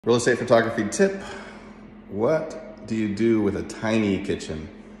Real estate photography tip. What do you do with a tiny kitchen?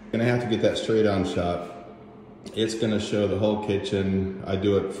 You're gonna have to get that straight on shot. It's gonna show the whole kitchen. I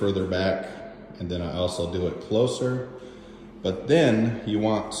do it further back and then I also do it closer. But then you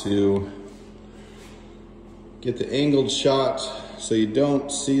want to get the angled shot so you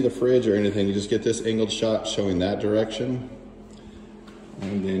don't see the fridge or anything. You just get this angled shot showing that direction.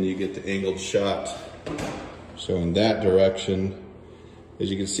 And then you get the angled shot showing that direction. As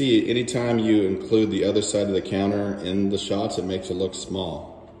you can see, anytime you include the other side of the counter in the shots, it makes it look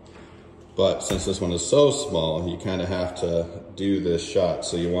small. But since this one is so small, you kind of have to do this shot.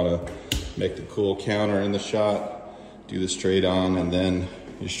 So you want to make the cool counter in the shot, do the straight on, and then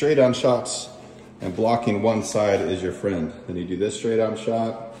your straight on shots and blocking one side is your friend. Then you do this straight on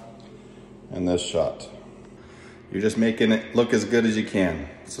shot and this shot. You're just making it look as good as you can.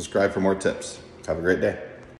 Subscribe for more tips. Have a great day.